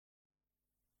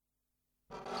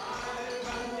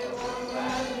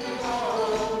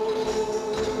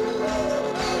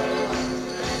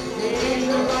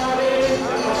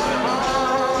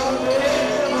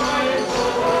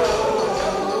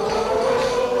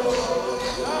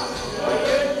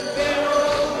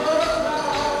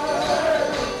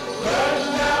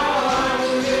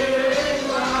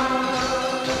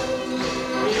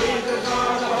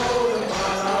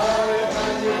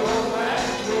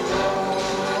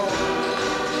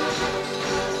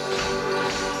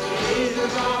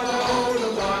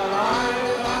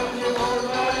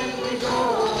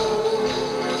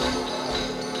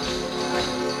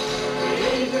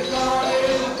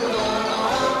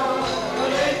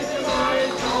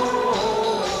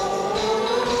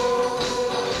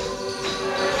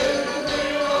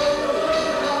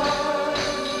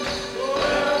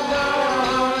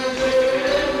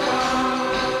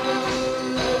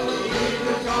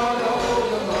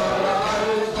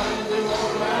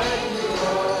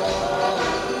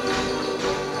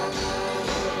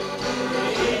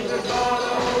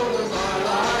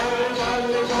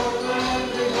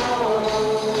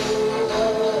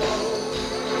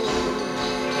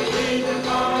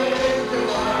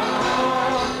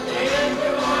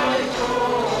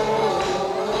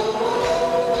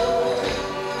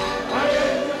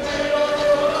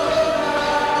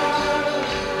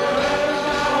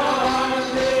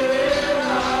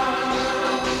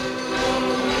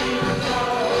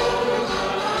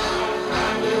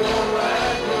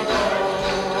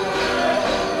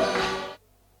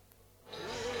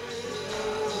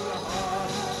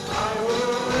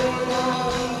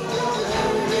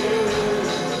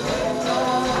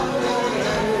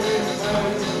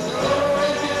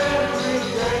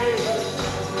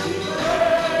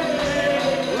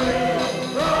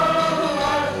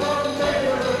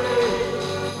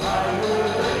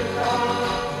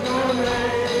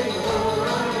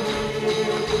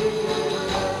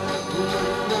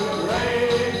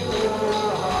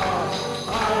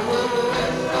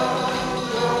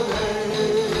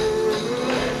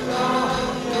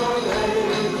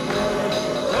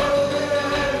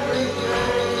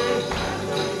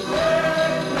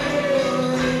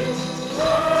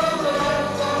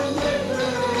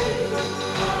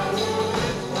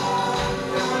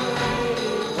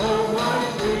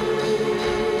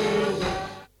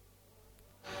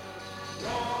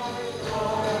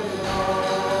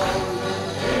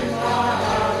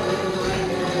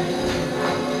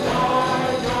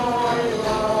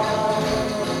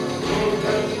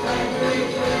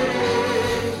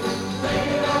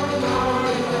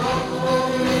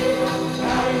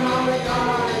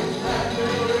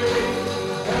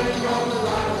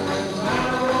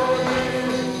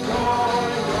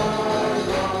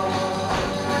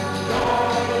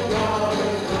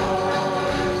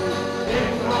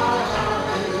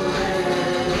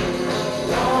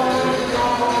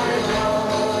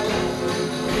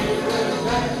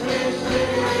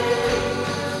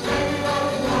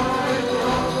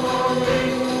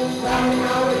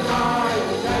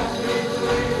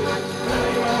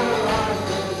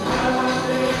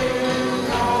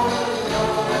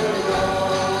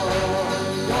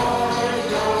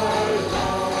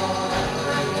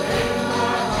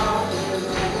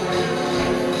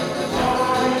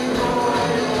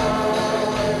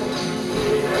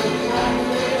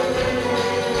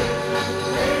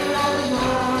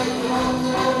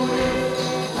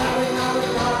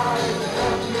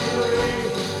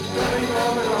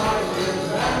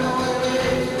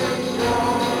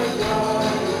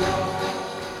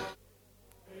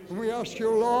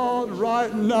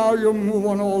now you move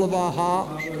on all of our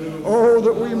hearts. Oh,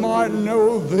 that we might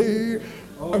know thee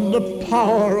and the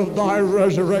power of thy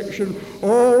resurrection.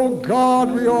 Oh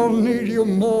God, we all need you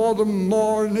more than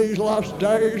more in these last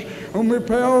days. And we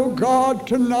pray, oh God,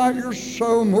 tonight you're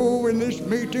so moved in this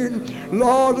meeting,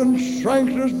 Lord, and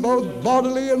strengthen us both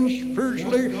bodily and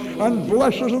spiritually, and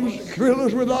bless us and fill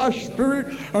us with thy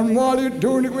spirit. And while you're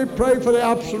doing it, we pray for the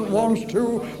absent ones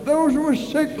too. Those who are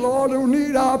sick, Lord, who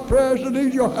need our prayers, who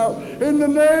need your help. In the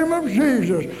name of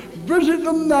Jesus, visit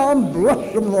them now and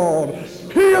bless them, Lord.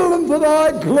 Heal them for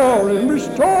thy glory and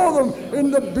restore them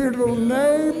in the beautiful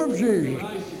name of Jesus.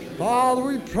 Father,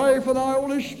 we pray for thy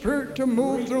Holy Spirit to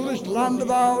move through this land of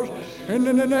ours. And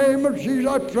in the name of Jesus,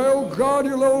 I pray, oh God,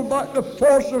 you'll hold back the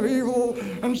force of evil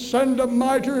and send a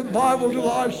mighty revival to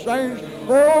thy saints.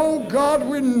 Oh God,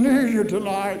 we need you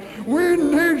tonight. We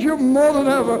need you more than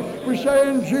ever. We say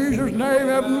in Jesus' name,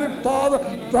 Heavenly Father,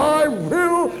 thy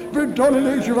will be done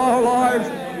in each of our lives.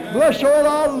 Bless all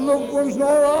our loved ones and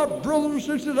all our brothers and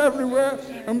sisters everywhere,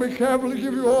 and be careful to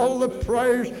give you all the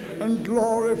praise and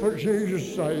glory for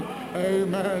Jesus' sake.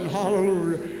 Amen.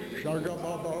 Hallelujah.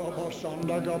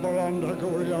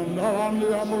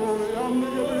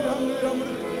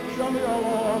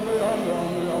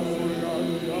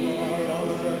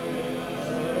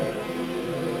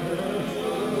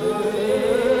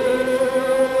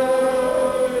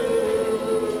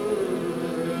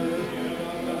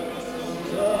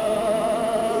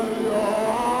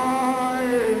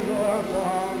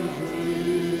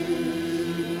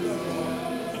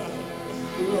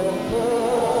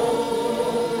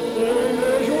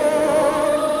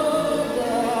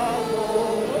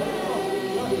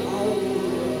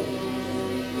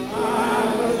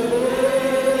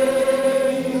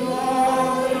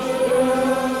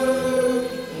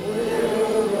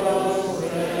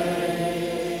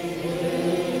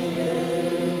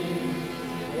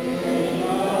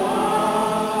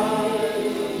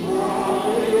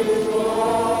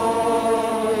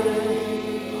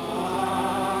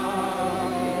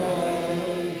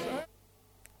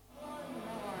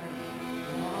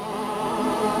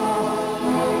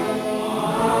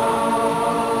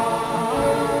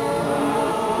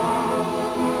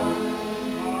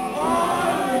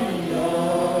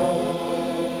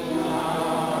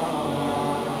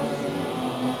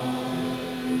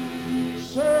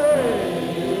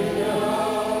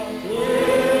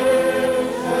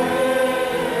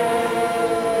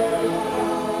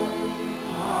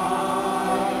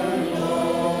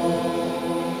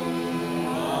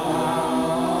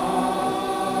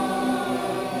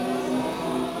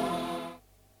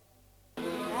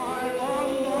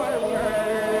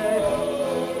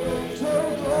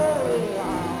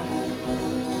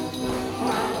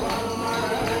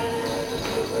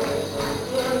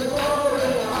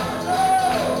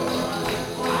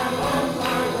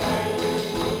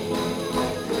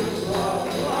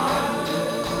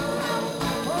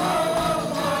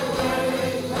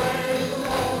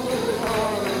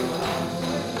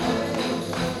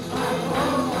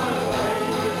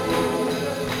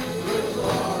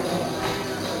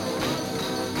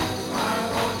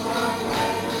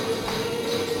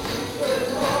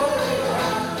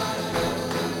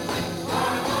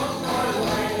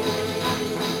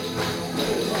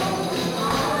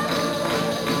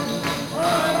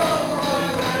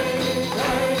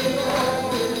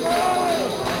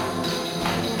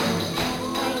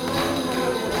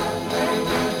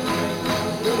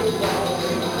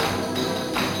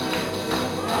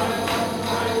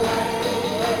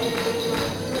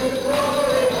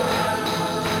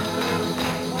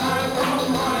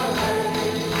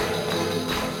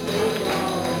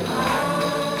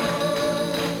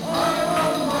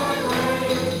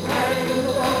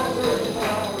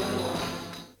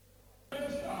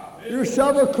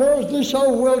 Of course, this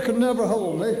whole world can never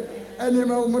hold me. Any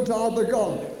moment I'll be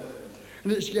gone.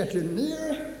 And it's getting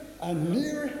nearer and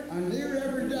nearer and nearer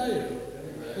every day.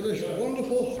 For this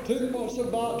wonderful thing what's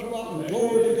about to happen.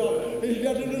 Glory to God. He's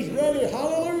getting us ready.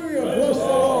 Hallelujah. Bless the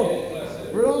Lord.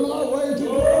 We're on our way to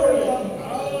glory.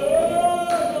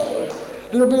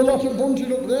 There'll be a lot of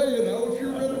bunting up there, you know. If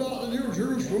you read about the New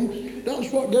Jerusalem,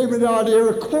 that's what gave me the idea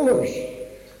of colours.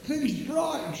 Things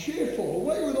bright and cheerful,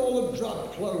 away with all the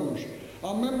drab clothes.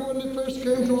 I remember when they first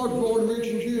came to our glory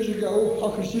meetings years ago.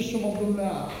 I can see some of them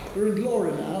now. They're in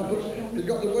glory now, but they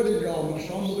got the wedding garments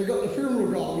on, but they got the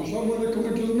funeral garments on when they come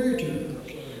into the meeting.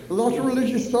 A lot of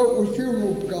religious folk with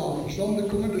funeral garments on, they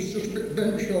come in just a bit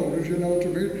bent shoulders, you know what I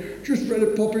mean, just ready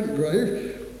to pop in the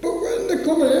grave. But when they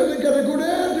come here, they get a good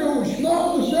hairdo,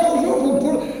 smart themselves up and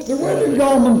put the wedding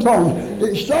garment on.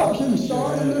 It starts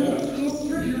inside and then it looks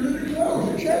pretty really close.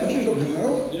 It changes them, you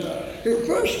know. Yeah. It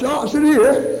first starts in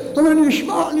here, and then you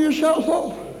smarten yourself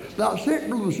up. That's it,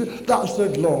 brothers. That's the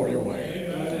glory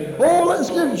way. Oh, let's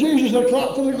give Jesus a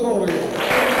clap for the glory way.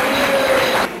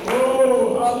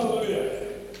 Oh, hallelujah.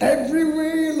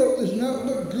 Everywhere you look, there's nothing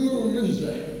but gloom, is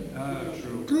there?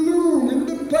 True. Gloom in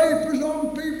the papers,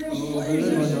 on people's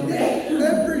faces.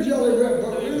 Every jolly bit,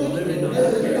 but we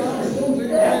found something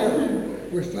here.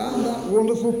 We found that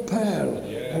wonderful pearl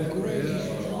of grace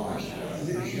in Christ. And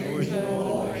it shows our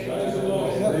lives.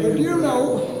 But you know,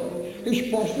 it's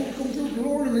possible to come to a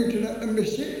glory meeting and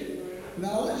miss it.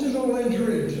 Now let's just all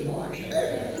enter in tonight.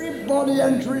 Everybody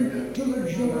entering to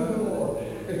the joy of the Lord.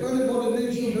 If anybody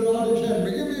needs something like this,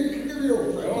 Henry, give me your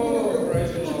friend. Oh,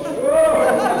 praise the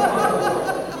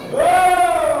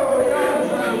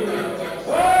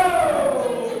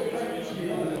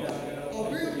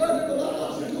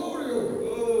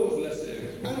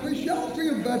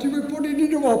better, we put it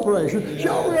into operation.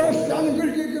 Shall we all stand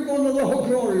and give one of the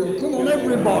glory? Come on,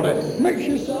 everybody, mix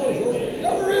yourselves up.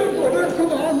 Have a real good,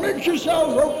 come on, mix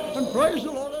yourselves up and praise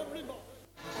the Lord, everybody.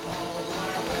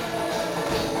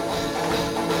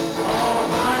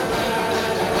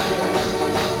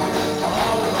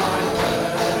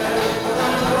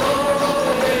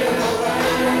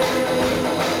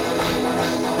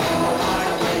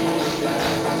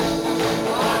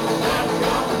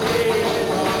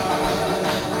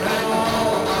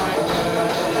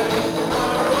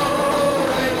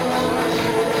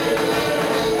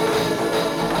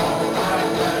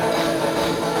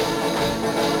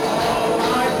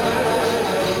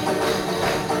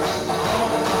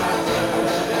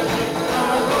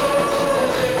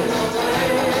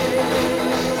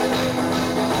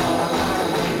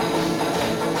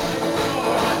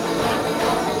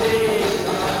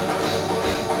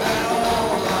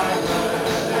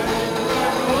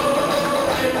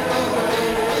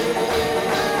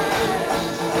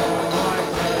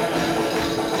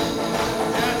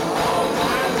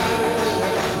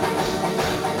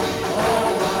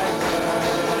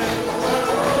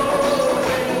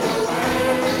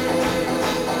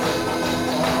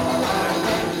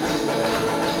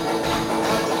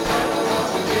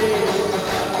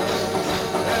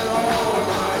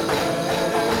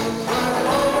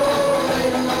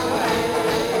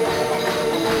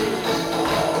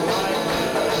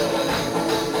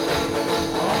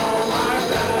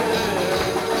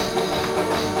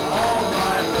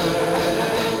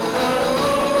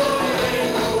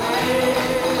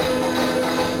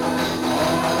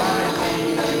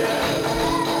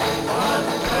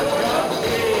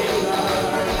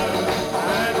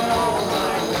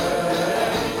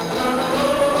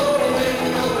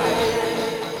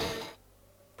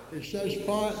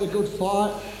 The good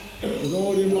fight with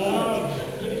all your might,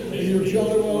 and you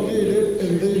jolly well need it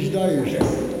in these days.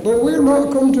 But we've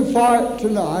not come to fight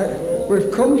tonight,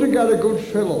 we've come to get a good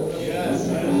fill-up. Yes.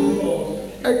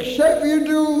 Except you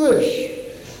do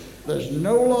this, there's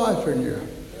no life in you.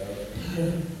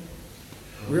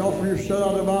 We often used to say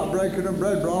that about breaking of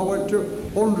bread, but I went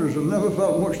to hundreds and never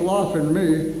felt much life in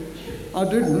me. I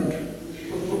didn't.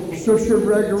 Such a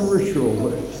regular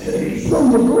ritual.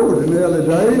 Some were good in the early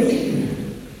days.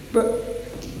 But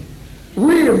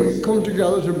we have come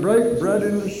together to break bread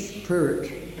in the Spirit.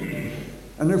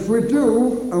 And if we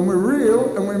do, and we're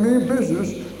real, and we mean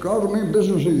business, God will mean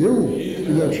business of you.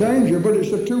 He'll change you, but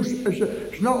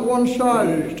it's not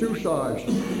one-sided, it's two sides.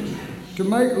 To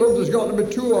make love, there's got to be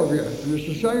two of you. And it's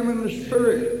the same in the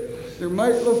Spirit. You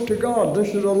make love to God.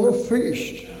 This is a love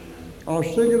feast. I was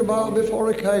thinking about it before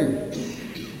I came.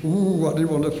 Ooh, I did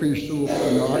want a feast of love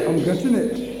tonight. I'm getting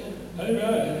it.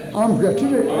 Amen. I'm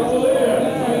getting it.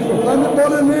 If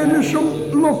anybody needed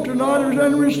some love tonight, it was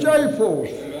Henry Staples.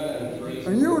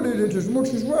 And you did it as much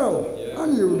as well.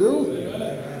 And you do.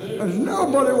 There's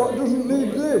nobody what doesn't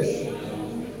need this.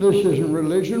 This isn't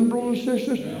religion, brothers and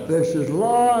sisters. This is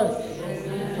life.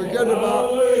 Forget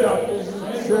about chapels,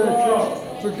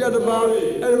 churches. Forget about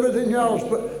everything else.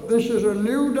 But this is a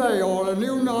new day or a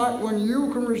new night when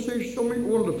you can receive something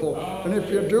wonderful. And if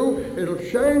you do, it'll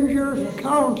change your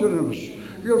countenance.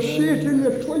 You'll see it in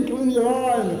the twinkle in your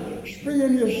eye and spring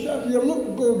in your step. You'll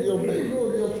look good, you'll be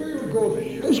good, you'll feel good.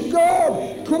 It's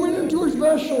God coming into his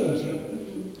vessels.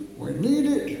 We need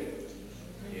it.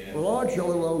 Well, I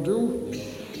jolly well do.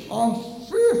 I'm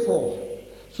fearful.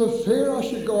 For fear I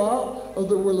should go out of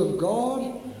the will of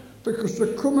God. Because to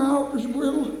come out his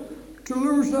will, to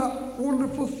lose that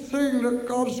wonderful thing that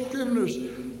God's given us,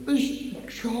 this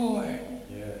joy,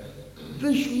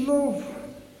 this love,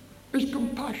 this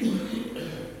compassion.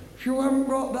 If you haven't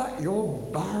got that, you're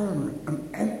barren and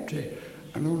empty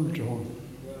and undone.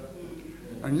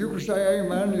 And you can say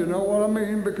amen, you know what I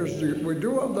mean, because we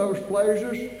do have those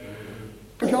places.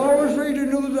 But I was reading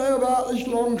the other day about this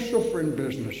long-suffering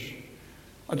business.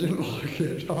 I didn't like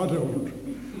it, I don't.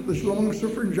 This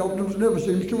long-suffering job never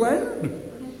seems to end.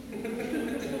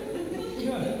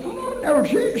 I've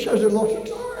seen it says a lot of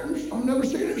times. I've never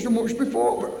seen it so much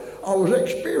before, but I was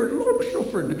experiencing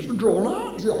long-suffering. It's a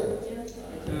drawn-out job.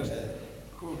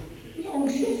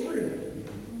 Long-suffering.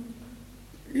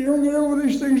 You don't get over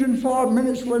these things in 5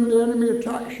 minutes when the enemy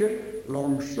attacks you.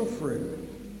 Long-suffering.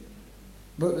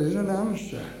 But there's an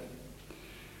answer.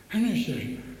 And he says,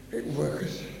 it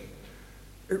worketh.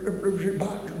 It brings it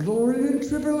back to glory in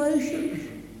tribulations.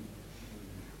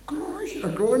 Glory, a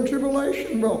glory in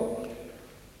tribulation. Well,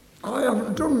 I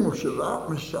haven't done much of that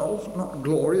myself, not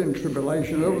glory in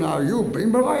tribulation. I don't know how you've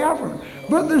been, but I haven't.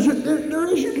 But there is a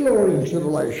glory in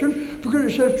tribulation, because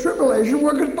it says tribulation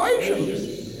worketh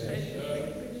patience.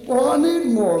 Well, I need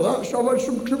more of that, so I've had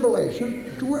some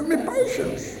tribulation to work my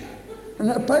patience. And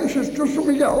that patience does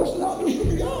something else, and that does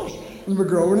something else. And we're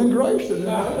growing in grace and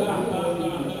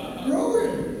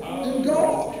growing in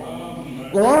God.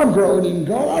 Well, I'm growing in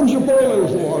God. I'm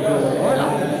supposed to grow.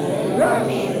 Yes.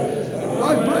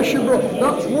 God bless you, brother.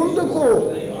 That's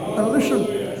wonderful. And listen,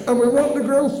 and we want to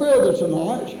grow further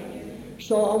tonight.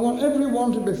 So I want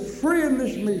everyone to be free in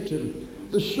this meeting.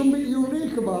 There's something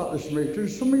unique about this meeting,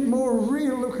 something more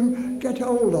real you can get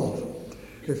hold of.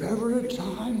 If ever a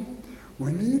time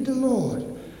we need the Lord,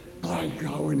 by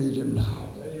God, we need him now.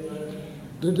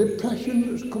 The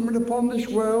depression that's coming upon this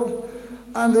world,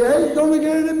 and they ain't going to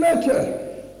get any better.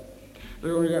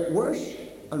 They're going to get worse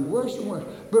and worse and worse.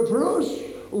 But for us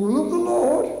who love the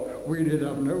Lord, we need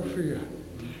have no fear.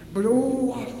 But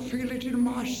oh, I feel it in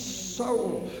my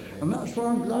soul. And that's why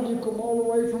I'm glad you've come all the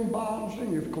way from Barnsley,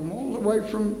 you've come all the way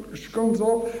from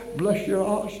Scunthorpe. Bless your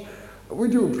hearts. We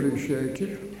do appreciate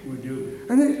it. We do.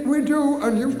 And we do,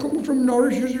 and you've come from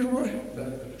Norwich as well.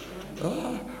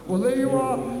 Well, there you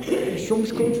are.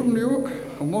 Some's come from Newark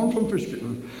and one from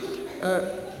Piscaton.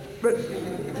 But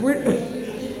we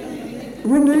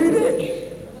need it.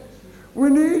 We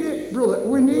need it, brother.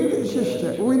 We need it,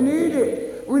 sister. We need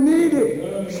it. We need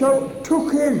it. So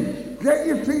tuck in. Get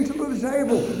your feet under the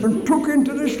table and tuck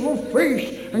into this little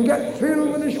feast and get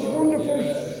filled with this wonderful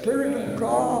Spirit of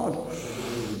God.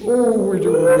 Oh, we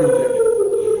do need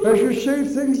it. As you see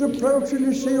things approaching,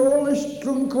 you see all this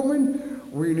drum coming,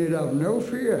 we need have no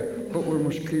fear, but we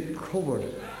must keep covered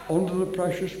under the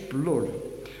precious blood.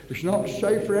 It's not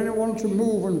safe for anyone to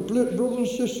move, and brothers and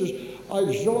sisters, I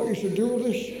exhort you to do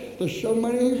this. There's so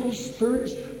many evil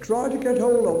spirits try to get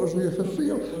hold of us, and if you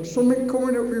feel something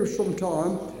coming at you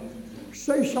sometime,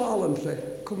 say silently,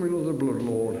 come into the blood,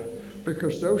 Lord,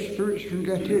 because those spirits can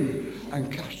get in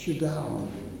and cast you down.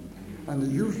 And they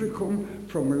usually come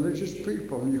from religious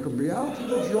people. And you can be out of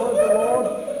the joy of the Lord.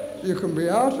 You can be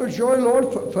out of the joy of the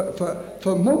Lord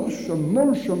for months and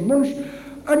months and months.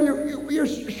 And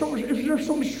if there's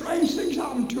some strange things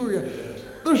happen to you,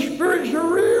 the spirits are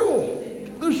real.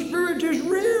 The Spirit is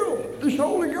real. This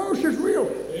Holy Ghost is real.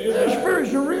 The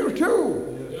spirits are real too.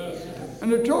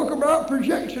 And they talk about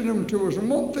projecting them to us and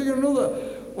one thing or another.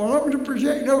 Well, I'm going to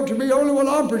project out to me only when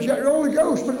I'm projecting the Holy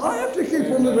Ghost, but I have to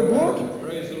keep under the blood.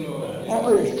 Praise the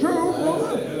Lord. It's true,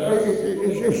 brother.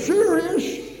 It's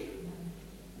serious.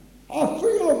 I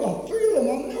feel them. I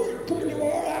know it coming to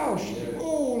our house.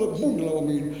 Oh, the bungalow, I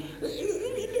mean.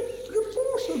 The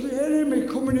force of the enemy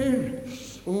coming in.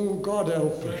 Oh, God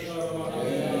help us.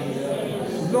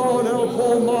 Lord, help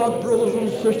all my brothers and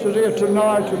sisters here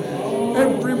tonight. And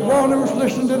everyone who's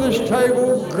listened to this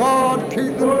table, God,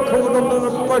 keep them covered under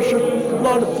the precious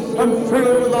blood and fill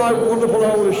it with thy wonderful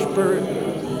Holy Spirit.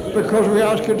 Because we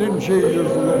ask it in Jesus' name.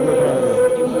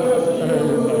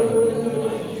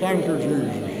 Amen. Thank you,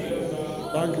 Jesus.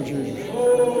 Thank you, Jesus.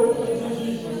 Oh,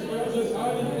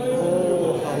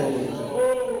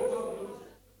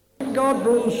 hallelujah. God,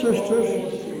 brothers and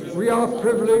sisters, we are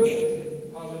privileged,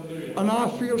 and I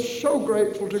feel so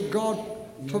grateful to God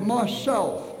for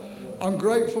myself. I'm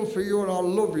grateful for you and I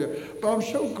love you, but I'm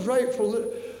so grateful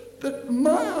that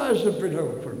my eyes have been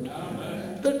opened,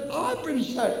 that I've been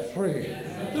set free,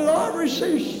 that I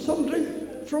received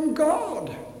something from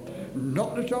God.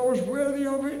 Not that I was worthy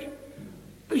of it.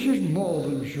 This is more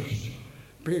than just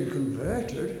being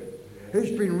converted.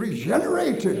 It's been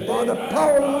regenerated by the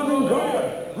power of the living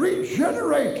God.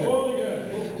 Regenerated.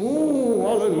 Oh,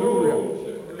 hallelujah.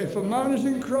 If a man is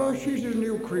in Christ, he's a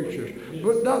new creature.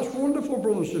 But that's wonderful,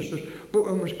 brothers and sisters. But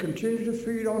we must continue to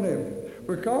feed on him.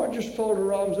 We can't just fold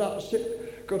our arms out,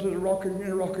 sit, go to the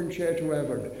rocking chair to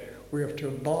heaven. We have to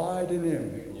abide in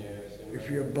him. If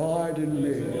you abide in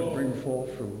me, you'll bring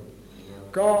forth fruit.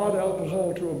 God, help us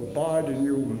all to abide in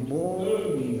you more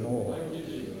and more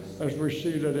as we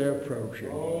see the day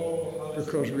approaching,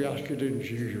 because we ask it in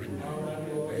Jesus' name.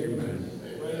 Amen.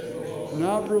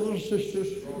 Now, brothers and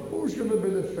sisters, who's going to be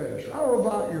the first? How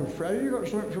about you, Fred? You got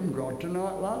something from God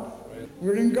tonight, lad?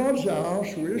 We're in God's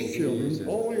house with His children.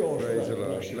 All yours. Praise the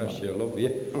Lord. Bless you. Love you.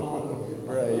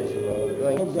 Praise the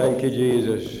Lord. Thank you,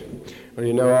 Jesus. Well,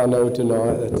 you know, I know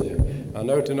tonight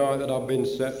that I've been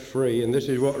set free, and this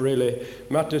is what really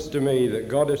matters to me, that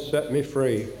God has set me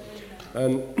free.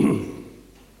 And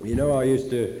you know, I used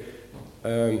to.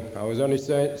 I was only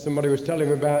saying, somebody was telling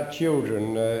me about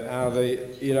children, how they,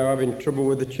 you know, having trouble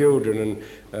with the children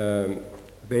and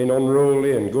being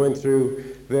unruly and going through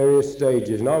various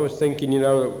stages. And I was thinking, you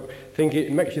know,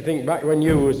 it makes you think back when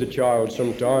you was a child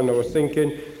sometime. I was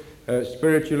thinking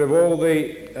spiritually of all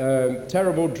the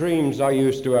terrible dreams I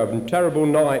used to have and terrible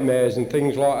nightmares and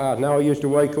things like that. Now I used to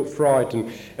wake up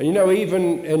frightened. And you know,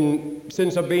 even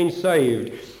since I've been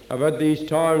saved, I've had these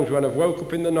times when I've woke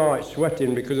up in the night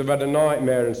sweating because I've had a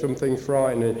nightmare and something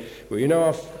frightening. But you know,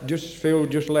 I just feel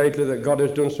just lately that God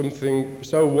has done something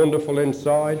so wonderful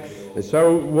inside, and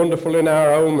so wonderful in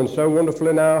our home, and so wonderful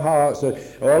in our hearts, that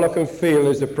all I can feel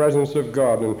is the presence of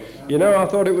God. And you know, I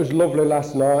thought it was lovely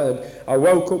last night. I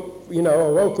woke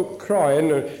up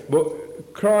crying,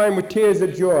 but crying with tears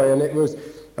of joy, and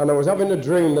I was having a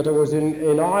dream that I was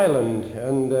in Ireland,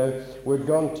 and we'd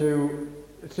gone to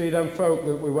see them folk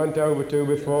that we went over to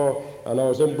before, and I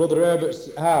was in Brother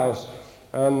Herbert's house,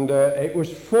 and it was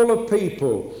full of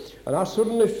people, and I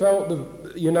suddenly felt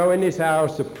in his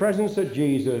house the presence of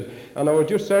Jesus, and I was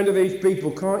just saying to these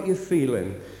people, can't you feel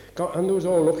him? And they was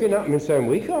all looking at me and saying,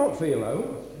 we can't feel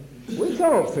him. We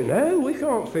can't feel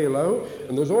him.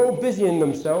 And they was all busying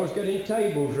themselves getting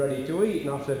tables ready to eat, and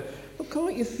I said, well,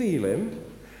 can't you feel him?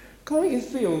 Can't you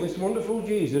feel this wonderful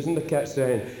Jesus? And they kept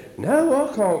saying, no,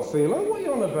 I can't feel him. What are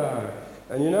you on about?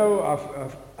 And you know,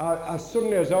 I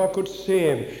suddenly, as I could see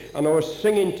him, and I was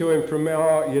singing to him from my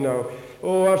heart, you know,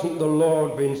 oh, hasn't the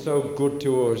Lord been so good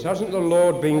to us? Hasn't the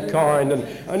Lord been kind?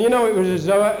 And you know, it was as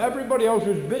though everybody else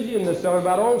was busy in themselves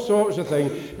about all sorts of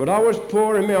things, but I was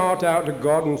pouring my heart out to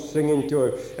God and singing to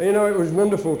him. And you know, it was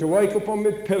wonderful to wake up on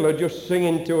my pillow just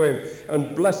singing to him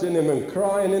and blessing him and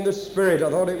crying in the Spirit.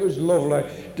 I thought it was lovely,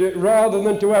 rather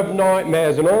than to have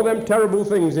nightmares and all them terrible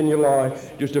things in your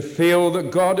life, just to feel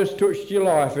that God has touched your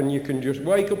life and you can just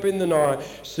wake up in the night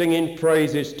singing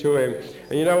praises to him.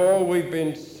 And you know, all we've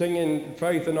been singing,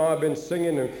 Faith and I have been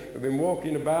singing, and we've been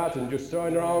walking about and just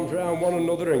throwing our arms around one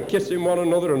another and kissing one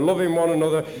another and loving one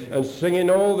another and singing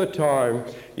all the time.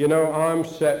 You know, I'm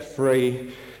set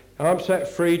free. I'm set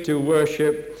free to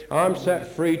worship. I'm set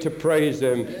free to praise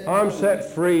him. I'm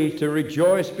set free to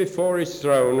rejoice before his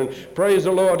throne. And praise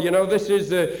the Lord. You know, this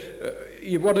is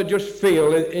what I just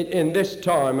feel in this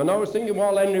time. And I was thinking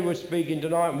while Henry was speaking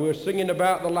tonight, and we were singing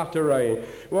about the latter rain,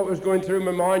 what was going through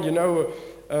my mind, you know,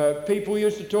 people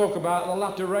used to talk about the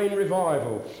latter rain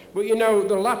revival. But you know,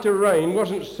 the latter rain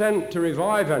wasn't sent to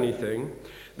revive anything.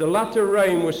 The latter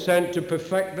rain was sent to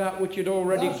perfect that which had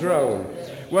already grown.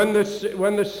 When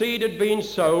the seed had been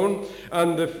sown,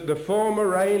 and the former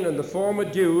rain and the former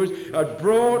dews had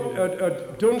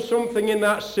done something in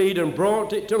that seed and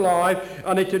brought it to life,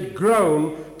 and it had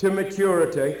grown to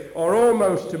maturity, or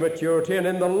almost to maturity, and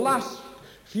in the last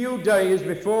few days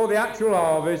before the actual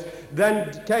harvest,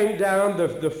 then came down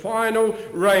the final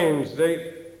rains,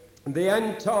 the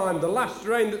end time, the last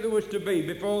rain that there was to be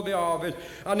before the harvest,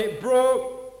 and it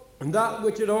brought that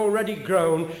which had already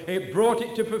grown, it brought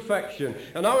it to perfection.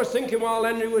 And I was thinking while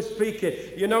Henry was speaking,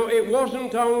 you know, it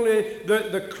wasn't only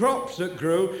the crops that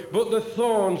grew, but the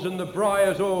thorns and the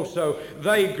briars also,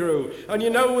 they grew. And you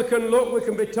know, we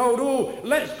can be told, oh,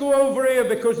 let's go over here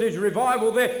because there's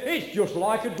revival there. It's just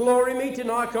like a glory meeting.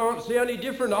 I can't see any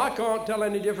different. I can't tell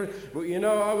any different. But you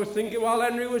know, I was thinking while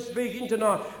Henry was speaking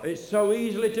tonight, it's so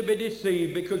easily to be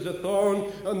deceived because the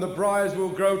thorn and the briars will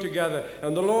grow together.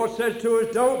 And the Lord says to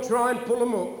us, don't try and pull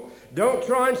them up. Don't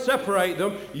try and separate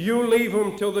them. You leave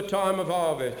them till the time of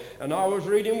harvest. And I was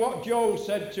reading what Joel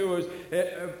said to us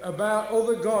about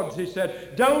other gods. He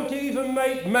said, don't even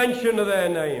make mention of their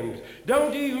names.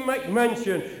 Don't even make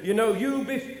mention. You know, you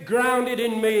be grounded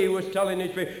in me, he was telling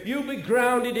his people. You be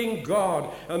grounded in God.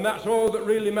 And that's all that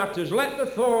really matters. Let the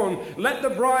thorn, let the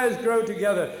briars grow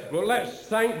together. But let's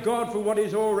thank God for what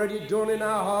he's already done in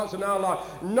our hearts and our life.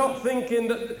 Not thinking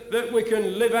that we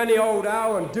can live any old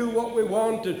how and do what we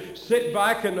want and sit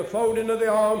back and the folding of the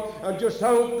arm and just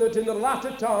hope that in the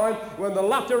latter time, when the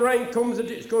latter rain comes,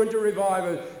 that it's going to revive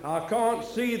us. I can't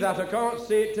see that. I can't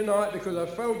see it tonight because I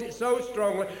felt it so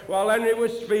strongly while Henry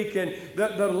was speaking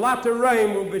that the latter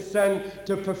rain will be sent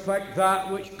to perfect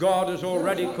that which God has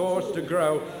already caused to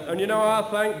grow. And you know, I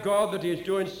thank God that He's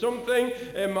doing something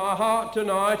in my heart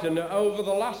tonight, and over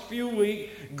the last few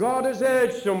weeks, God has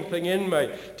urged something in me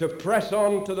to press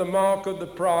on to the mark of the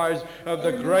prize of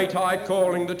the great high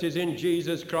calling that is in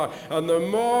Jesus Christ. And the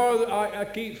more I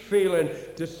keep feeling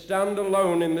to stand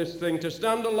alone in this thing, to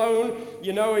stand alone,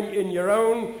 you know, in your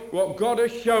own, what God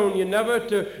has shown you,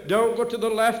 don't go to the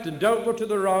left and don't go to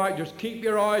the right, just keep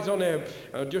your eyes on Him.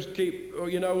 Just keep,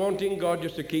 wanting God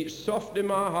just to keep soft in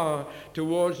my heart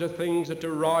towards the things that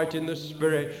are right in the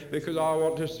Spirit, because I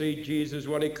want to see Jesus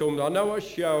when He comes. I know a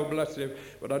show, bless Him,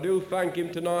 but I do thank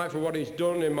Him tonight for what He's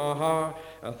done in my heart.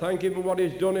 I thank Him for what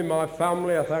He's done in my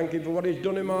family. I thank Him for what He's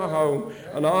done in my home.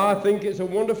 And I think it's a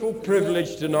wonderful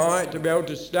privilege tonight to be able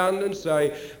to stand and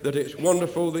say that it's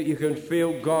wonderful that you can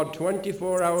feel God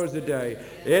 24 hours a day,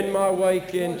 in my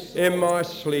waking, in my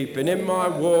sleeping, in my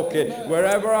walking,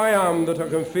 wherever I am, that I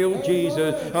can feel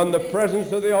Jesus and the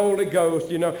presence of the Holy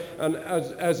Ghost, And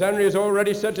as Henry has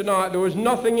already said tonight, there was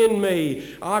nothing in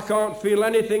me. I can't feel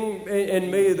anything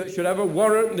in me that should ever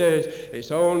warrant this.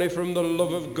 It's only from the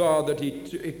love of God that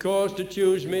He caused to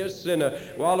choose me a sinner.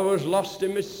 While I was lost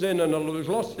in my sin and I was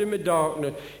lost in my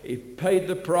darkness, He paid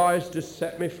the price to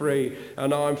set me free,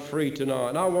 and I'm free tonight.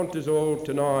 And I want us all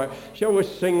tonight, shall we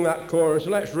sing that chorus?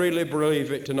 Let's really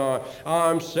believe it tonight.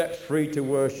 I'm set free to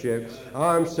worship.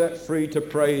 I'm set free to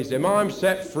praise Him. I'm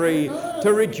set free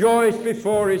to rejoice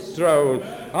before His throne.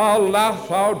 I'll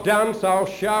laugh, I'll dance, I'll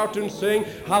shout and sing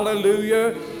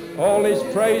hallelujah. All His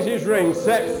praises ring,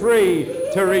 set free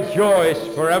to rejoice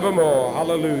forevermore.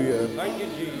 Hallelujah. Thank you,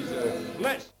 Jesus.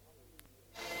 Let's. I'm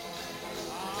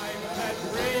set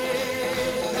free to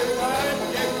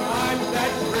worship. I'm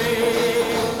set free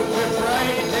to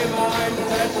praise Him. I'm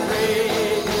set free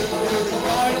to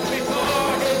rejoice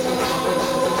before His throne.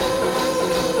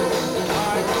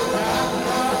 I will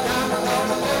dance,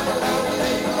 I'll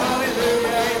sing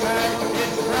hallelujah, amen.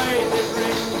 His praises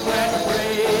ring, set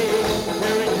free.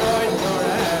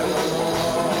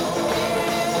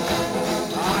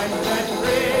 I'm set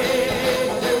free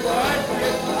to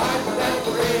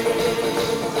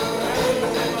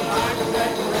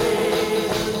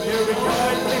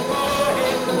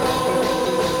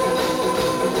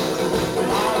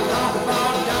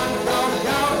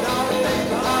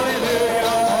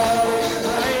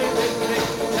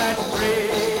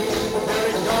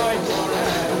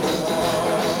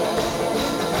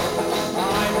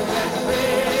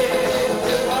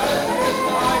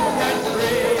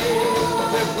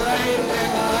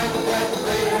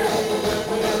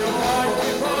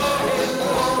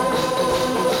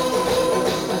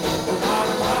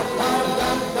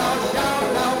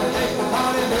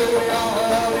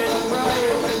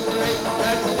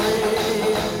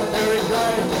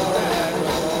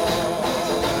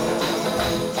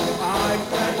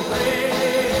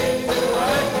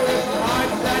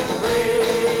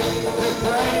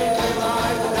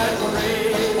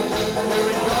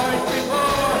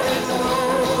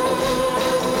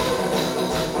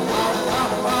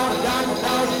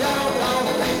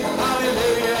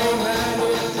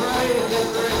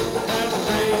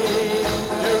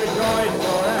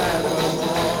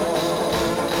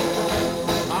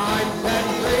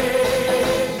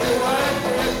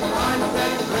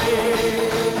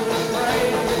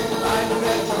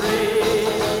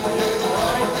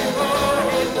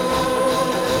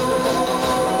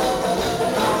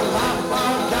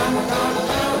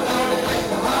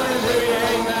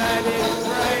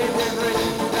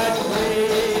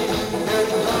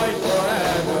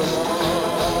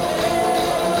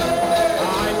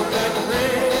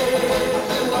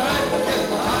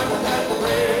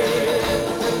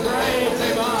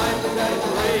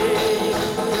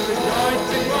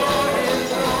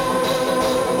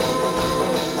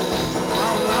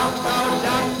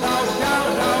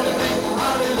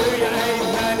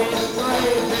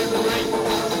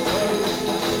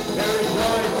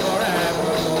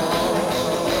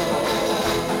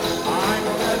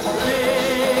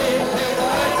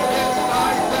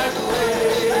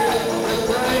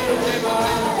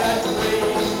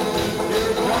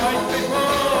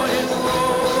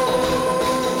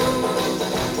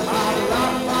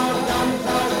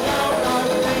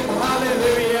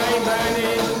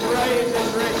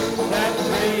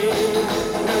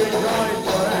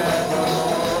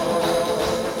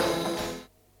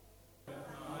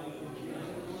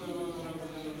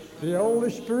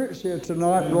Spirit's here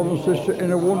tonight, brother and sister,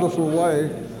 in a wonderful way.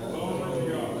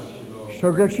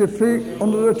 So get your feet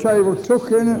under the table,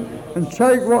 tuck in and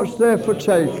take what's there for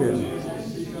taking.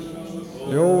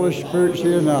 The Holy Spirit's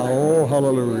here now. Oh,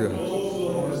 hallelujah.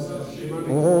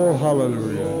 Oh,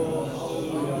 hallelujah.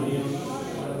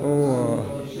 Oh,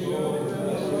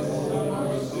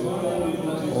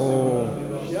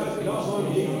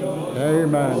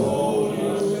 amen.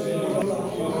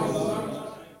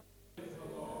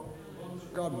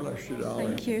 God bless you, darling.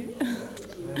 Thank you.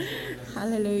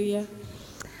 Hallelujah.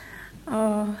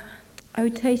 Oh,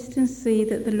 taste and see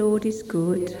that the Lord is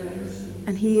good,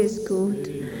 and He is good.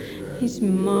 He's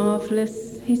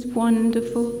marvellous. He's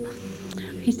wonderful.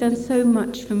 He's done so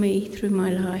much for me through my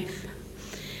life,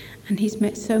 and He's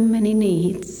met so many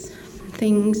needs.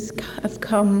 Things have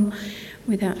come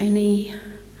without any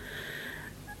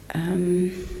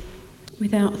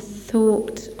without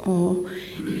thought, or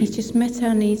He's just met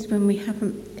our needs when we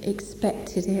haven't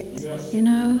expected it. Yes. You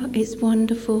know, it's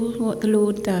wonderful what the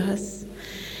Lord does.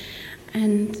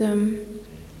 And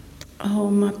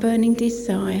my burning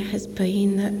desire has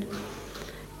been that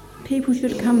people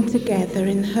should come together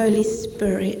in the Holy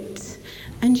Spirit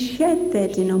and shed their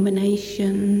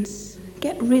denominations,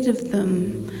 get rid of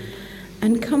them,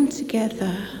 and come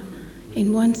together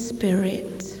in one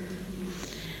spirit.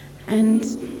 And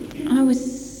I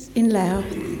was in Louth.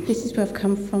 This is where I've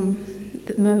come from at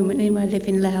the moment. Anyway, I live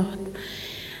in Louth.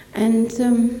 And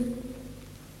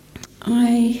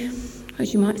I,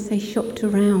 as you might say, shopped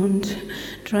around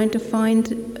trying to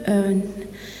find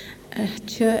a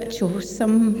church or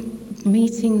some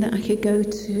meeting that I could go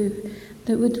to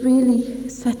that would really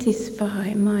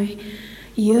satisfy my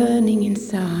yearning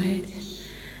inside.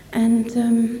 And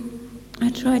I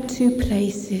tried two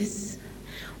places.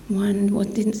 One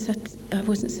I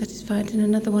wasn't satisfied, and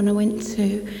another one I went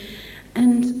to.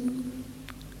 And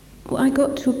I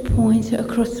got to a point at a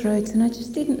crossroads, and I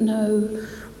just didn't know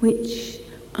which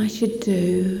I should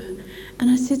do. And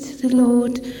I said to the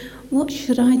Lord, what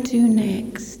should I do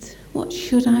next? What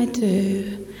should I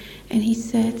do? And He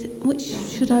said, which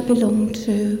should I belong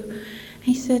to?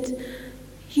 He said,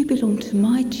 you belong to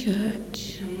my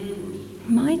church.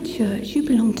 My church? You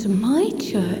belong to my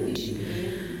church.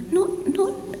 Not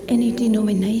any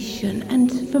denomination.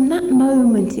 And from that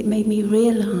moment it made me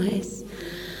realise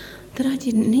that I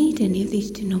didn't need any of these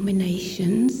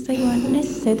denominations. They weren't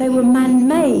necessary. They were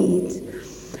man-made.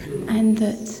 And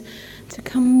that to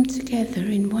come together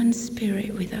in one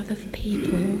spirit with other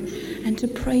people and to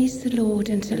praise the Lord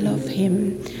and to love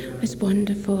Him was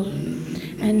wonderful.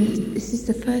 And this is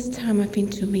the first time I've been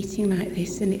to a meeting like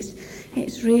this, and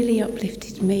it's really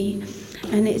uplifted me.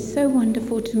 And it's so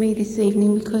wonderful to me this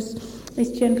evening because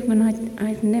this gentleman,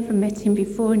 I'd never met him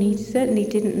before, and he certainly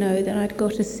didn't know that I'd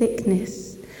got a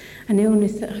sickness, an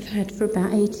illness that I've had for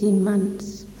about 18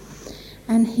 months.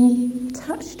 And he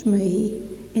touched me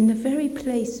in the very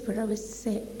place where I was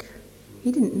sick.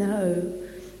 He didn't know.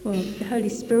 Well, the Holy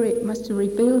Spirit must have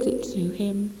revealed it to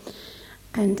him.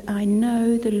 And I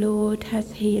know the Lord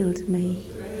has healed me.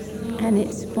 And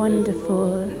it's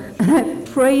wonderful. And I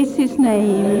praise His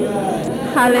name.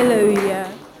 Hallelujah.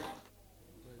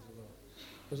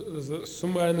 There's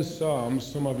somewhere in the Psalms,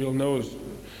 some of you'll know,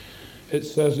 it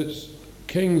says it's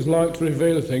kings like to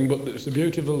reveal a thing, but it's the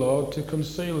beauty of the Lord to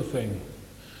conceal a thing.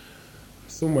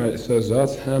 Somewhere it says that.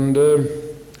 And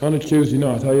on a Tuesday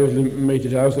night, I usually meet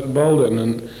at house at Balderton,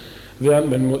 and there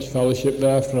hadn't been much fellowship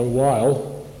there for a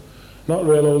while. Not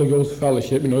real Holy Ghost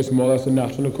fellowship, it's more or less a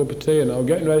nap and a cup of tea. And I was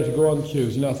getting ready to go on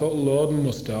Tuesday, and I thought, Lord,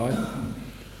 must I?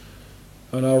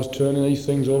 And I was turning these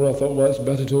things over. I thought, well, it's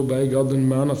better to obey God than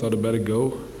man. I thought I'd better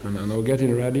go. And I was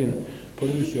getting ready and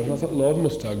putting the show. And I thought, Lord,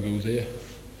 must I go there?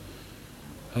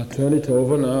 I turned it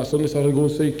over, and I suddenly started to go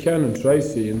and see Ken and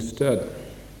Tracy instead.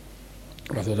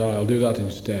 I thought, I'll do that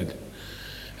instead.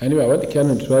 Anyway, I went to Ken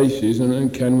and Tracy's,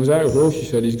 and Ken was out. Oh, she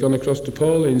said, he's gone across to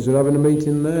Pauline's. They're having a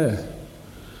meeting there.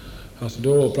 I said,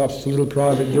 oh, perhaps it's a little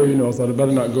private do, I thought I'd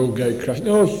better not go gate crashing.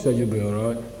 Oh, she said, you'll be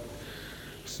all right.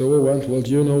 So we went. Well,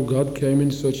 do you know God came in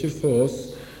such a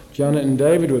force? Janet and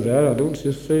David were there. I don't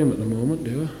just see them at the moment,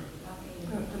 do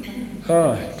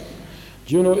I?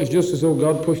 Do you know, it's just as though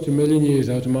God pushed 1,000,000 years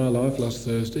out of my life last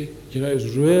Thursday. Do you know, it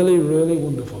was really, really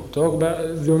wonderful. Talk about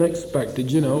the unexpected,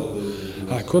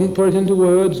 I couldn't put it into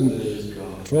words, and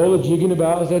for all the jigging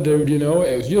about as I do,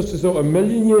 it was just as though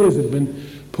 1,000,000 years had been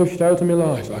pushed out of my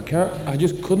life. I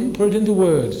just couldn't put it into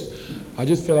words. I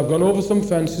just feel I've gone over some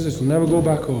fences, this will never go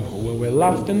back over. Well, we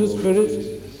laughed in the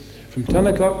spirit from 10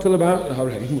 o'clock till about, I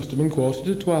reckon it must have been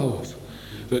 11:45.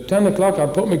 So at 10 o'clock I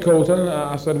put my coat on and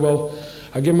I said, well,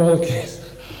 I give them all a kiss.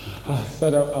 I I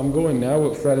said, I'm going now,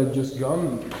 but Fred had just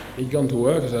gone. He'd gone to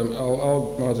work. I said,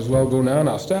 I might as well go now. And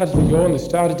I started to go, and they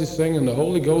started to sing, and the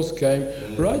Holy Ghost came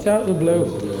right out of the blue.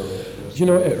 You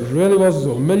know, it really was as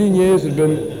though a million years had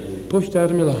been pushed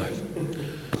out of my life.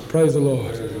 Praise the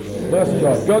Lord. Bless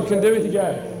God. God can do it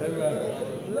again.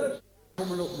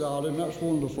 Coming up, darling, that's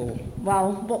wonderful.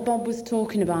 Well, what Bob was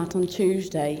talking about on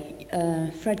Tuesday,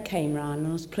 Fred came round and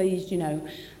I was pleased, you know.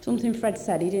 Something Fred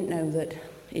said, he didn't know that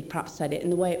he'd perhaps said it,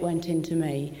 and the way it went into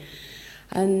me.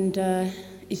 And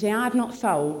you see, I've not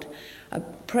felt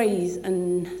praise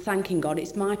and thanking God.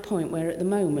 It's my point where at the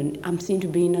moment I seem to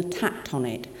be being attacked on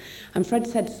it. And Fred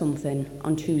said something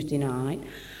on Tuesday night,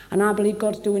 and I believe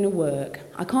God's doing a work.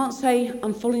 I can't say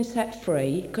I'm fully set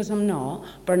free, because I'm not,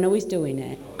 but I know he's doing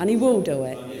it, and he will do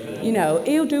it. You know,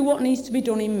 he'll do what needs to be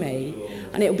done in me,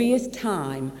 and it'll be his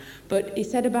time. But he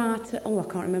said about, I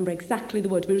can't remember exactly the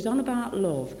words, but he was on about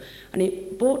love, and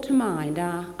it brought to mind,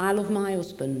 I love my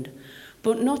husband.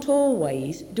 But not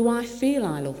always do I feel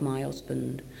I love my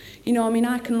husband. You know, I mean,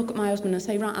 I can look at my husband and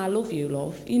say, right, I love you,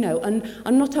 love, you know, and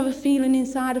not have a feeling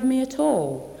inside of me at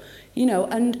all. You know,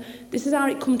 and this is how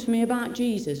it come to me about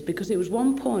Jesus, because it was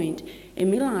one point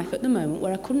in my life at the moment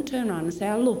where I couldn't turn around and say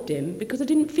I loved him because I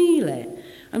didn't feel it.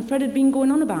 And Fred had been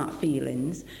going on about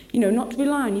feelings, you know, not to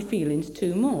rely on your feelings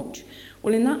too much.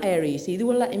 Well, in that area, you see, they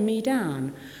were letting me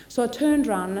down. So I turned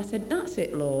around and I said, that's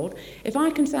it, Lord. If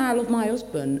I can say I love my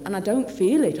husband and I don't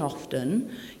feel it often,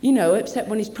 you know, except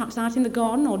when he's perhaps out in the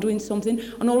garden or doing something,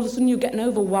 and all of a sudden you get an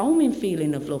overwhelming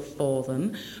feeling of love for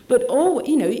them. But,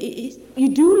 you know, you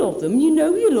do love them. You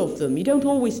know you love them. You don't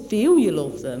always feel you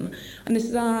love them. And this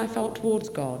is how I felt towards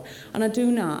God. And I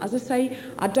do now. As I say,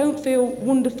 I don't feel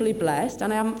wonderfully blessed,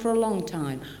 and I haven't for a long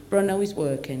time, but I know he's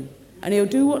working. And he'll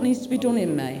do what needs to be done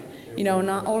in me. You know, and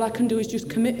all I can do is just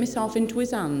commit myself into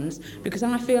his hands, because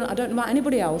I feel, I don't know about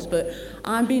anybody else, but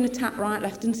I'm being attacked right,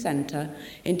 left and centre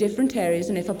in different areas,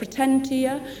 and if I pretend to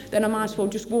you, then I might as well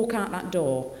just walk out that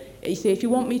door. You see, if you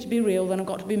want me to be real, then I've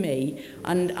got to be me,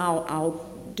 and I'll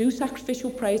do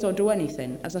sacrificial praise or do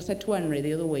anything, as I said to Henry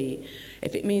the other week.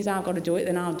 If it means I've got to do it,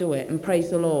 then I'll do it, and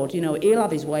praise the Lord. You know, he'll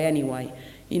have his way anyway.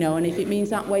 You know, and if it means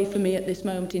that way for me at this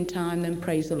moment in time, then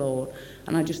praise the Lord.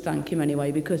 And I just thank him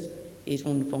anyway, because he's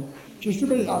wonderful. Just a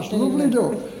minute, that's lovely,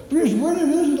 dog. But it's winning,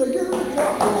 isn't it? Give it a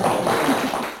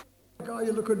clap. Guy,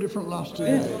 you look a different last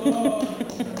year.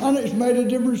 And it's made a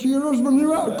difference to your husband.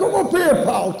 Come up here,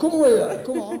 pal. Come here.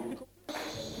 Come on.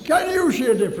 Can you see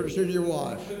a difference in your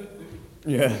wife?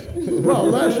 Yeah.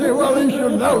 Well, that's it. Well, he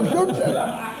should know, shouldn't he?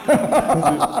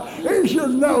 He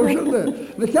should know,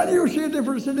 shouldn't he? Can you see a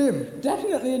difference in him?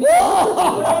 Definitely in him.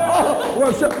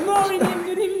 Well, so, More in him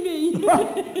than in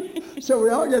me. So we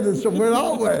are getting somewhere,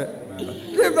 aren't we?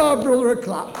 Give our brother a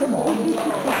clap, come on.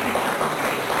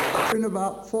 Been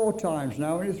about 4 times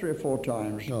now, only 3 or 4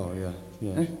 times. Oh,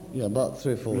 yeah. Yeah, about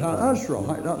 3 or 4 times.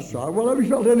 That's right. Well, have you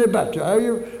felt any better?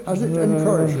 Has it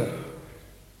encouraged you?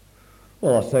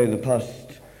 Well, I say in the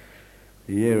past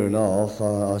year and a half,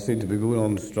 I seem to be going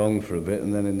on strong for a bit,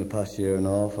 and then in the past year and a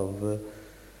half, I've,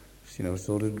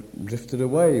 sort of drifted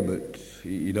away, but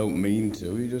you don't mean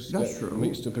to. You just get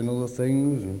mixed up in other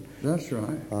things. And, that's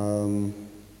right.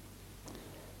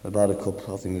 About a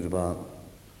couple, I think it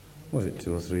was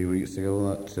 2 or 3 weeks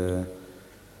ago, that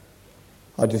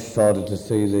I just started to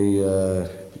see the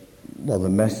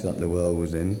mess that the world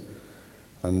was in,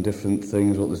 and different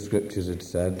things, what the scriptures had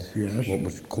said, yes. What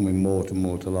was coming more to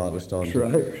light, was starting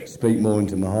to speak more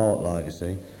into my heart, like you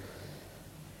see.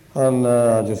 And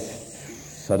I just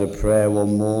said a prayer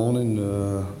one morning,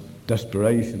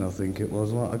 desperation, I think it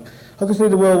was. Like I could see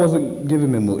the world wasn't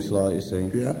giving me much, like you see.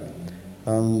 Yeah.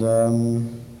 And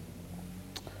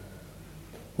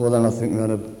then I think we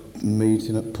had a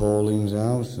meeting at Pauline's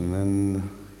house, and then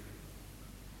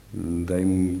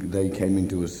they came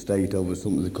into a state over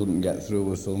something they couldn't get through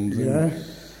or something. Yeah.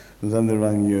 And then they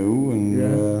rang you,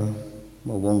 and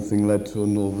one thing led to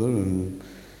another, and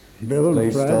they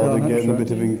started getting a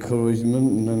bit of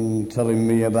encouragement and then telling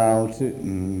me about it,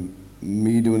 and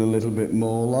me doing a little bit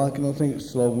more, and I think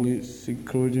slowly it's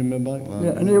encouraging me back.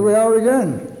 Yeah, and here we are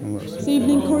again. It's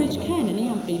even encouraged Ken, and he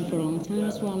has been for a long time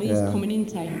as well. He's coming in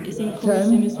town. It's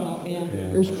encouraged him as well,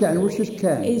 It's Ken, which is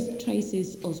Ken? Is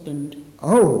Tracy's husband.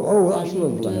 Oh, that's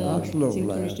lovely, that's lovely.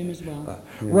 It's encouraged him as well.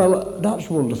 Well, that's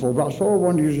wonderful, that's all I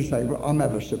wanted you to say, but I'm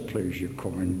ever so pleased you're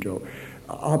coming, Joe.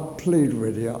 I plead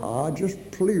with you, I just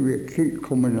plead with you, keep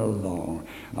coming along.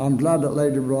 I'm glad that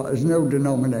Lady Bright is no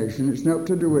denomination, it's not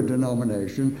to do with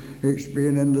denomination, it's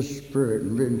being in the Spirit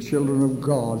and being children of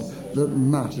God that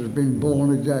matters, being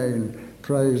born again,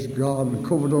 praise God, and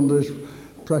covered under this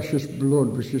precious blood,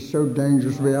 which is so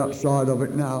dangerous to be outside of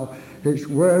it now. It's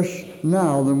worse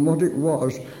now than what it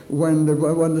was when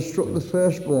they struck the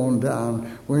firstborn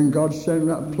down, when God sent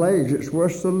that plague. It's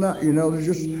worse than that, you know. They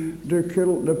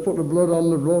put the blood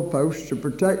on the doorpost to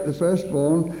protect the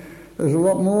firstborn. There's a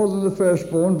lot more than the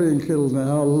firstborn being killed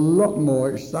now, a lot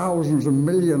more. It's thousands and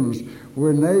millions.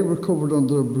 When they were covered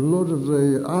under the blood of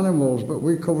the animals, but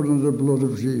we covered under the blood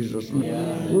of Jesus. And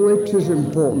it is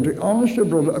important. Honestly,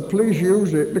 brother, please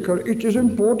use it, because it is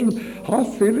important. I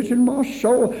feel it in my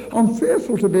soul. I'm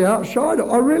fearful to be outside.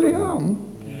 I really am.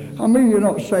 I mean, you're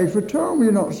not safe at home,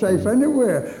 you're not safe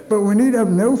anywhere, but we need have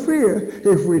no fear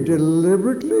if we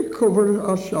deliberately cover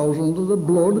ourselves under the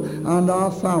blood and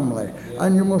our family.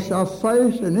 And you must have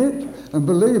faith in it and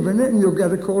believe in it, and you'll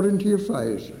get according to your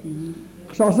faith.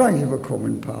 So thank you for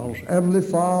coming, pals. Heavenly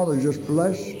Father, just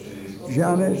bless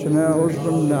Janet and her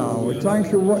husband now. We thank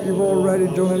you for what you've already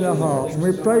done in their hearts. And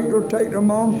we pray you'll take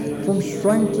them on from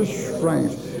strength to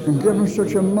strength and give them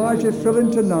such a mighty filling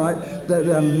tonight that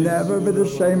they'll never be the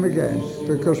same again,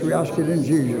 because we ask it in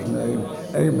Jesus' name.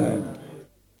 Amen.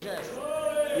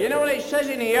 You know what it says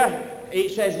in here?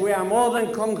 It says we are more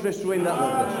than conquerors through him that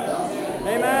loved us.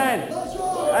 Amen.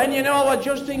 And you know, I was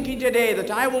just thinking today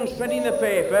that I once read in the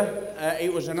paper,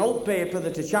 it was an old paper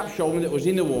that a chap showed me that was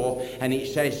in the war, and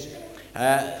it says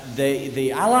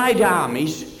the Allied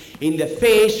armies, in the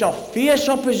face of fierce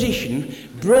opposition,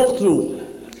 broke through.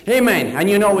 Amen. And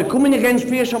you know, we're coming against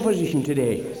fierce opposition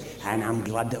today. And I'm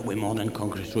glad that we're more than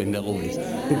conquerors through him that loved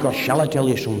us. Because shall I tell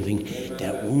you something?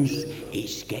 That once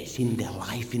it gets in the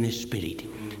life in the spirit,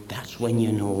 that's when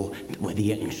you know whether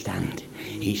you can stand.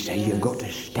 He says you've got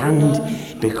to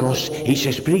stand, because it's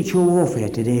a spiritual warfare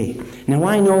today. Now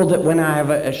I know that when I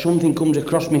have something comes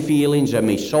across my feelings or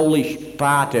my soulish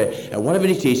part or whatever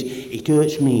it is, it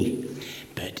hurts me.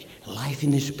 But life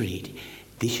in the spirit,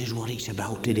 this is what it's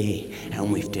about today,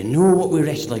 and we have to know what we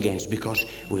wrestle against, because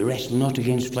we wrestle not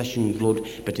against flesh and blood,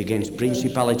 but against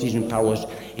principalities and powers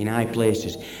in high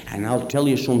places. And I'll tell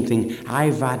you something,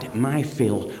 I've had my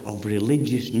fill of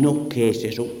religious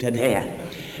nutcases up to there,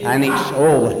 and it's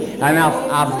over. And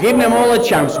I've given them all a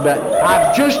chance, but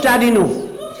I've just had enough.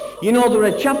 You know,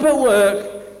 there's a chap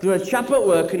at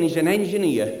work, and he's an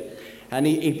engineer. And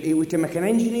he was to make an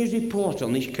engineer's report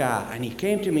on this car, and he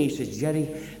came to me, he says, Jerry,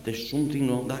 there's something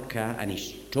wrong with that car, and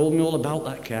he told me all about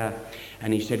that car,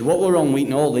 and he said, what were wrong with it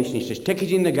and all this, and he says, take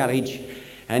it in the garage,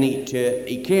 and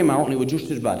he came out and it was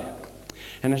just as bad.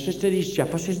 And I says to this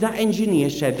chap, I says, that engineer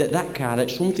said that car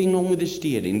had something wrong with the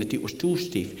steering, that it was too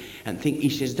stiff, and he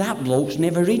says, that bloke's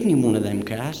never ridden in one of them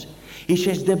cars. He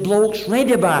says, the bloke's read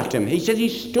about them. He says,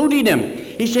 he's studied them.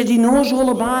 He says, he knows all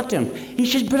about them. He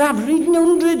says, but I've ridden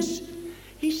hundreds.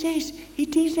 He says,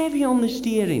 it is heavy on the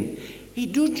steering.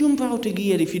 It does jump out of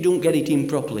gear if you don't get it in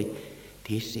properly.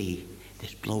 Do you see,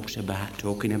 there's blokes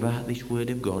talking about this word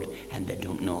of God, and they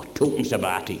don't know tuppence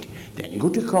about it. They can go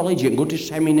to college, they can go to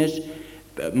seminars.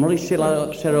 Maurice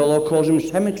Cerullo calls them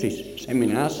cemeteries.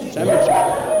 Seminars, cemeteries.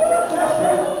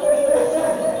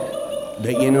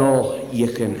 But you know,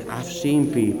 I've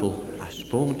seen people, I've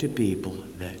spoken to people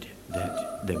that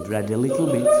they've read a little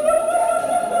bit.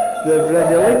 They've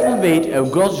read a little bit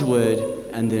of God's word,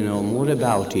 and they know more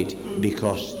about it,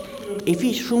 because if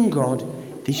it's from God,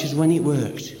 this is when it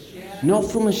works. Not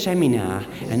from a seminar,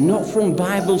 and not from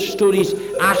Bible studies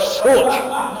as such,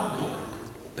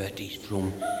 but it's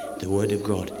from the word of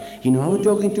God. You know, I was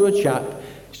talking to a chap,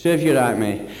 serve you right,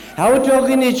 mate. I was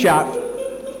talking to a chap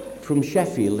from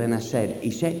Sheffield, and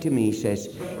he said to me, he says,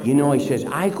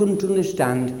 I couldn't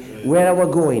understand where I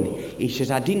was going. He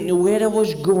says, I didn't know where I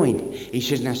was going. He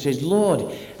says, and I says,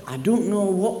 Lord, I don't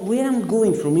know where I'm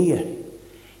going from here.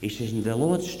 He says, and the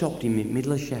Lord stopped him in the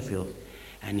middle of Sheffield,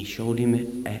 and he showed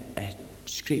him a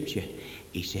scripture.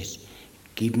 He says,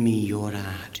 give me your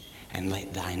heart, and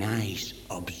let thine eyes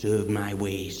observe my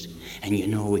ways. And you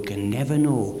know, we can never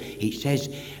know. It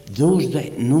says, those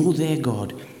that know their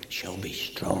God shall be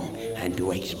strong and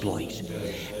do exploits.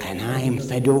 And I am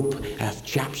fed up of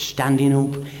chaps standing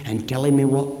up and telling me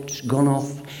what's gone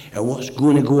off, or what's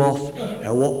going to go off,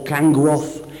 or what can go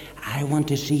off. I want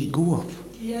to see it go off.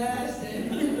 Yes.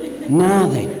 Now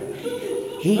then,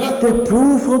 it's the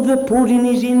proof of the pudding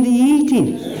is in the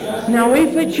eating. Now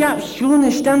if a chap's going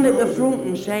to stand at the front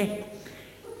and say,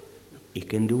 he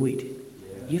can do it,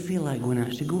 you feel like going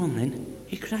out to go on then.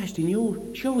 It's Christ in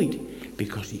you, show it.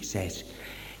 Because it says,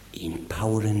 in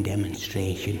power and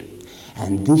demonstration.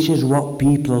 And this is what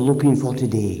people are looking for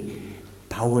today.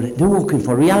 Power. They're looking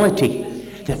for reality.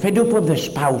 They're fed up of the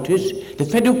spouters. They're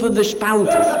fed up of the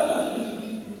spouters.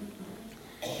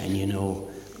 And you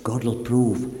know, God will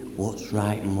prove what's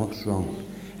right and what's wrong.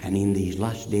 And in these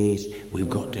last days, we've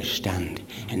got to stand.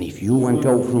 And if you want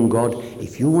out from God,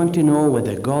 if you want to know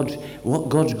what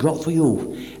God's got for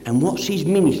you, and what's his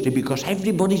ministry, because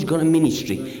everybody's got a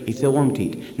ministry if they want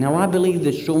it. Now, I believe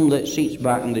there's some that sits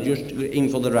back and they're just in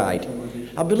for the ride.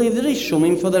 I believe there is some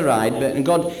in for the ride,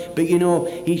 but you know,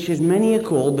 he says, many are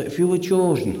called, but few are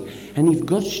chosen. And if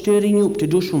God's stirring you up to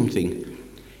do something,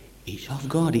 it's of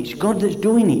God. It's God that's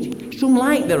doing it. Some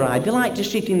like the ride. They like to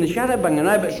sit in the shadow banging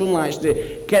ride, but some likes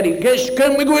to carry.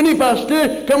 Can we go any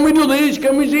faster? Can we do this?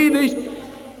 Can we see this?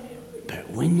 But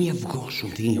when you've got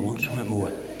something, you want something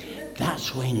more,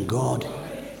 that's when God,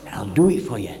 I'll do it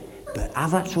for you. But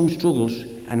I've had some struggles,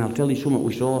 and I'll tell you something,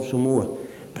 we still have some more.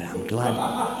 But I'm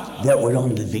glad that we're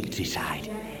on the victory side.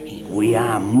 We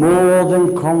are more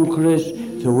than conquerors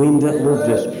through him that loved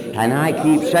us. And I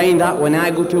keep saying that when I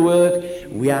go to work,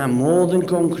 we are more than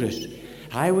conquerors.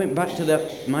 I went back to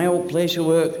my old place of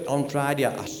work on Friday.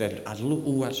 I said, I'd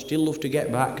still love to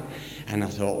get back. And I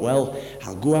thought, well,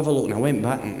 I'll go have a look. And I went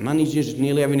back, and manager's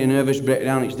nearly having a nervous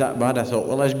breakdown. It's that bad. I thought,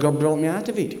 well, has God brought me out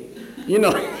of it? You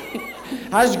know,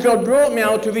 has God brought me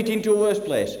out of it into a worse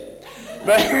place?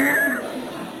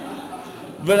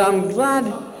 But I'm glad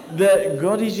that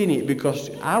God is in it, because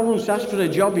I once asked for a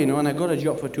job, you know, and I got a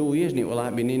job for 2 years, and it was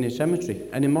like being in a cemetery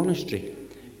and a monastery.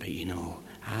 But you know,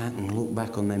 I can look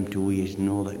back on them 2 years and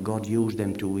know that God used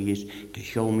them 2 years to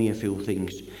show me a few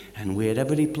things. And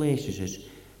wherever he places us,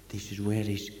 this is where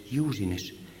he's using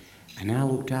us. And I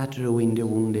looked out of the window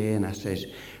one day and I says,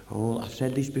 oh, I've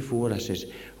said this before, I says,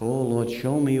 oh Lord,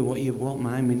 show me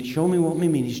show me what my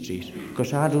ministry is,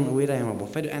 because I don't know where I am.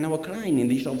 And I was crying in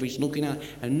this office looking at,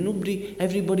 and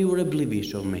everybody were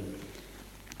oblivious of me.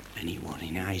 And it was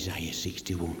in Isaiah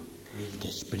 61. The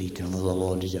Spirit of the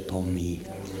Lord is upon me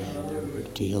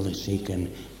to heal the sick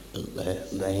and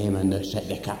lame and set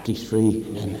the captives free.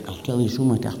 And I'll tell you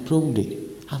something, I've proved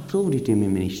it. I've proved it in my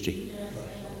ministry.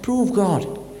 Prove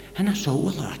God. And I thought,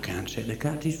 well, I can't set the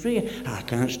captives free. I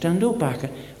can't stand up.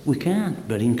 We can't.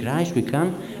 But in Christ we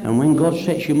can. And when God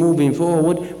sets you moving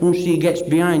forward, once he gets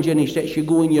behind you and he sets you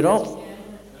going, you're off.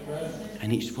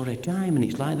 And it's for a time, and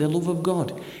it's like the love of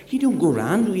God. You don't go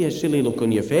round with a silly look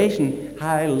on your face and,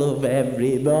 I love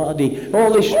everybody.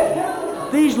 All this,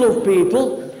 these love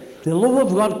people, the love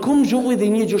of God comes up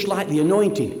within you just like the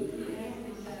anointing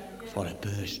for a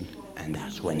person. And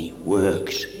that's when it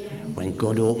works. When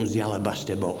God opens the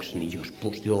alabaster box and he just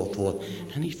puts the all forth,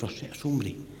 and it's for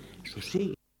somebody. So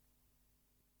see.